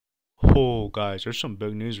Oh, guys, there's some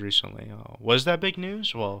big news recently. Was that big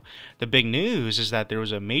news? Well, the big news is that there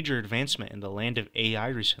was a major advancement in the land of AI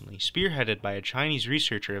recently, spearheaded by a Chinese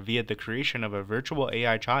researcher via the creation of a virtual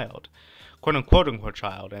AI child, unquote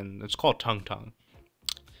child, and it's called Tung Tung.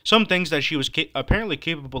 Some things that she was apparently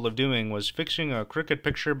capable of doing was fixing a crooked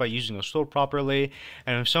picture by using a stool properly,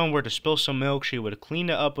 and if someone were to spill some milk, she would clean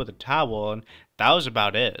it up with a towel, and that was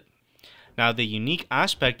about it. Now, the unique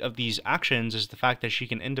aspect of these actions is the fact that she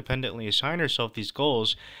can independently assign herself these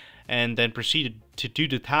goals and then proceed to do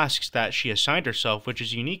the tasks that she assigned herself, which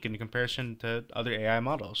is unique in comparison to other AI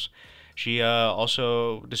models. She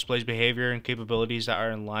also displays behavior and capabilities that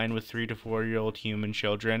are in line with 3 to 4 year old human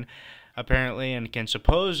children, apparently, and can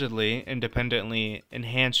supposedly independently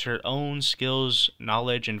enhance her own skills,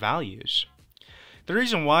 knowledge, and values. The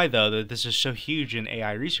reason why, though, that this is so huge in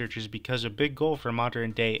AI research is because a big goal for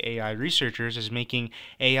modern day AI researchers is making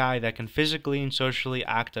AI that can physically and socially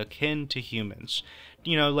act akin to humans.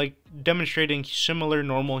 You know, like demonstrating similar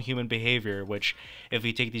normal human behavior, which, if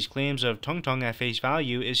we take these claims of Tung Tung at face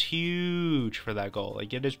value, is huge for that goal.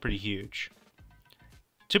 Like, it is pretty huge.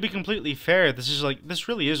 To be completely fair, this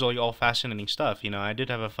really is like all fascinating stuff. I did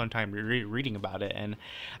have a fun time reading about it, and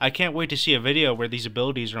I can't wait to see a video where these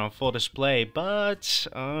abilities are on full display. But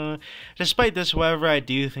despite this, however, I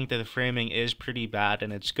do think that the framing is pretty bad,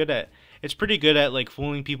 and it's pretty good at like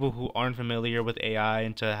fooling people who aren't familiar with AI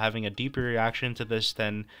into having a deeper reaction to this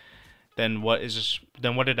than what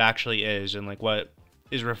it actually is, and like what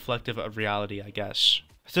is reflective of reality, I guess.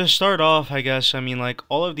 To start off, like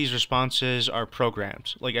all of these responses are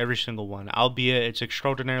programmed, like every single one. Albeit it's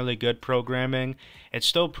extraordinarily good programming, it's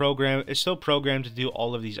still programmed to do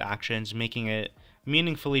all of these actions, making it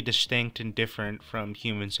meaningfully distinct and different from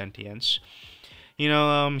human sentience.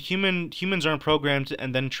 Humans aren't programmed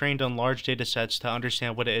and then trained on large data sets to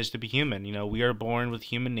understand what it is to be human. We are born with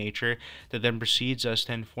human nature that then precedes us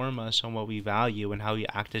to inform us on what we value and how we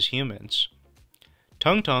act as humans.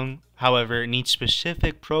 Tung Tung, however, needs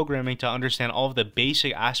specific programming to understand all of the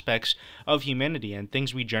basic aspects of humanity and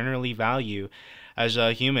things we generally value as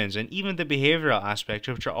humans, and even the behavioral aspects,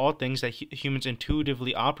 which are all things that humans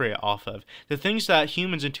intuitively operate off of. The things that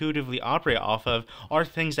humans intuitively operate off of are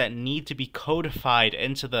things that need to be codified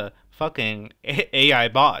into the fucking AI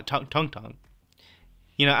bot, Tung Tung.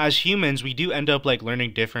 As humans, we do end up like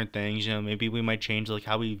learning different things. Maybe we might change like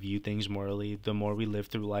how we view things morally the more we live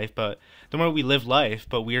through life, but the more we live life,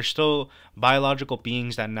 but we are still biological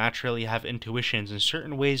beings that naturally have intuitions and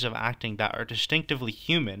certain ways of acting that are distinctively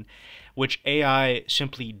human, which AI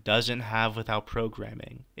simply doesn't have without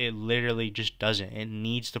programming. It literally just doesn't. It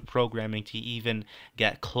needs the programming to even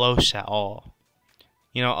get close at all.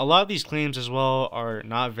 A lot of these claims as well are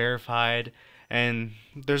not verified, and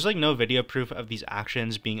there's like no video proof of these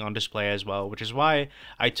actions being on display as well, which is why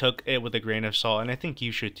I took it with a grain of salt, and I think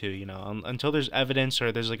you should too. Until there's evidence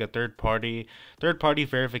or there's like a third party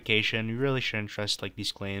verification, you really shouldn't trust like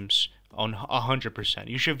these claims on 100%.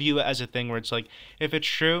 You should view it as a thing where it's like, if it's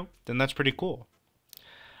true, then that's pretty cool.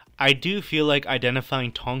 I do feel like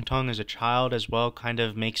identifying Tong Tong as a child as well kind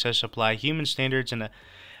of makes us apply human standards and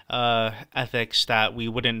ethics that we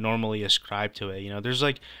wouldn't normally ascribe to it.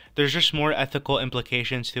 There's just more ethical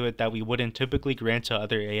implications to it that we wouldn't typically grant to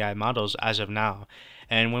other AI models as of now.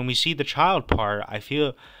 And when we see the child part,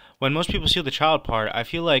 when most people see the child part, I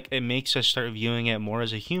feel like it makes us start viewing it more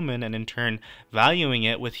as a human and in turn valuing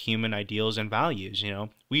it with human ideals and values.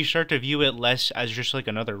 We start to view it less as just like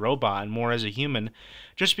another robot and more as a human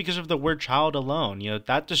just because of the word child alone.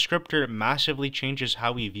 That descriptor massively changes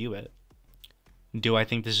how we view it. Do I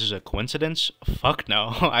think this is a coincidence? Fuck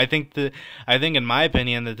no. I think in my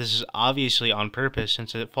opinion that this is obviously on purpose,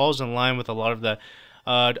 since it falls in line with a lot of the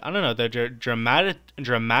I don't know, the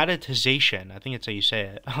dramatization, I think it's how you say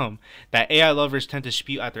it, that AI lovers tend to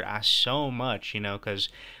spew out their ass so much, because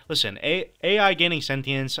listen, AI gaining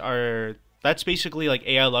sentience that's basically like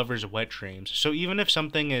AI lovers' wet dreams. If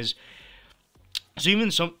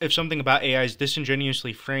something about AI is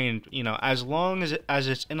disingenuously framed, as long as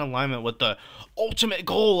it's in alignment with the ultimate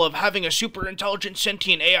goal of having a super intelligent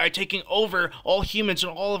sentient AI taking over all humans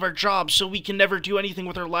and all of our jobs, so we can never do anything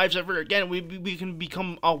with our lives ever again. We can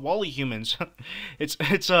become Wall-E humans.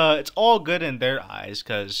 It's all good in their eyes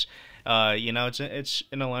because it's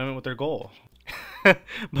in alignment with their goal.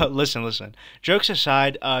 But listen. Jokes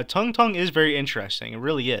aside, Tung Tung is very interesting. It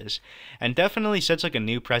really is. And definitely sets like a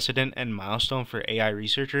new precedent and milestone for AI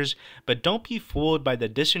researchers. But don't be fooled by the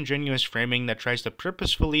disingenuous framing that tries to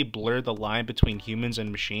purposefully blur the line between humans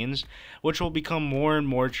and machines, which will become more and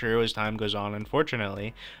more true as time goes on,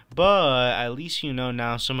 unfortunately. But at least you know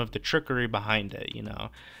now some of the trickery behind it,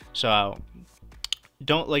 So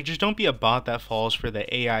don't like just don't be a bot that falls for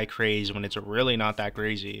the AI craze when it's really not that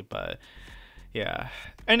crazy. But yeah.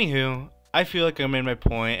 Anywho, I feel like I made my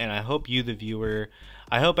point, and I hope you, the viewer,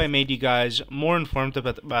 I hope I made you guys more informed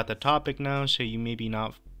about the topic now, so you maybe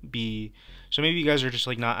not be, so maybe you guys are just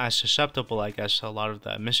like not as susceptible, I guess, to a lot of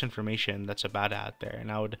the misinformation that's about out there.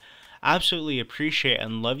 And I would absolutely appreciate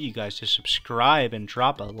and love you guys to subscribe and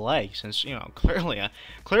drop a like, since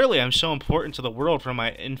clearly I'm so important to the world for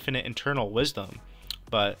my infinite internal wisdom.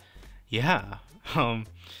 But yeah,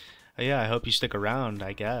 yeah, I hope you stick around,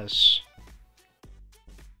 I guess.